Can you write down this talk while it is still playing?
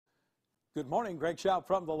Good morning, Greg Schaub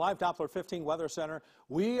from the Live Doppler 15 Weather Center.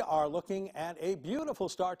 We are looking at a beautiful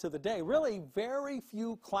start to the day. Really very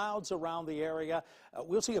few clouds around the area.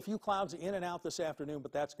 We'll see a few clouds in and out this afternoon,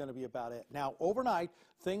 but that's going to be about it. Now, overnight,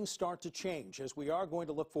 things start to change as we are going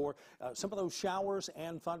to look for some of those showers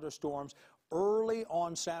and thunderstorms early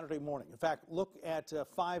on Saturday morning. In fact, look at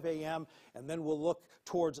 5 a.m. and then we'll look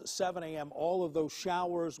towards 7 a.m. All of those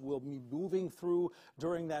showers will be moving through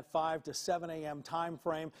during that 5 to 7 a.m. time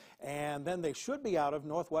frame, and then they should be out of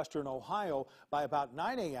northwestern Ohio by about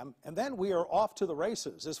 9 a.m. and then we are off to the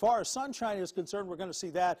races. As far as sunshine is concerned, we're going to see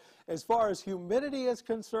that. As far as humidity is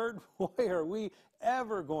concerned, boy, are we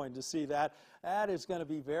ever going to see that. That is going to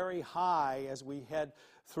be very high as we head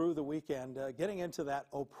through the weekend, getting into that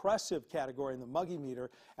oppressive category in the muggy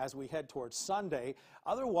meter as we head towards Sunday.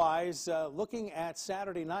 Otherwise, looking at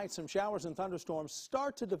Saturday night, some showers and thunderstorms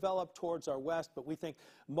start to develop towards our west, but we think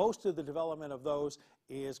most of the development of those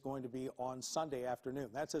is going to be on Sunday afternoon.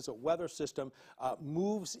 That's as a weather system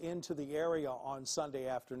moves into the area on Sunday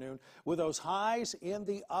afternoon with those highs in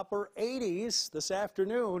the upper 80s this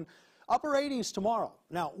afternoon. Upper 80s tomorrow.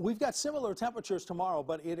 Now, we've got similar temperatures tomorrow,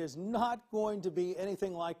 but it is not going to be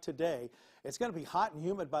anything like today. It's going to be hot and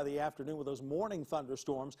humid by the afternoon with those morning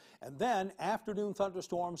thunderstorms, and then afternoon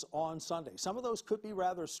thunderstorms on Sunday. Some of those could be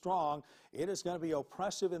rather strong. It is going to be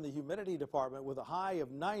oppressive in the humidity department with a high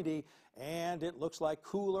of 90, and it looks like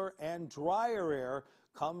cooler and drier air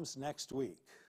comes next week.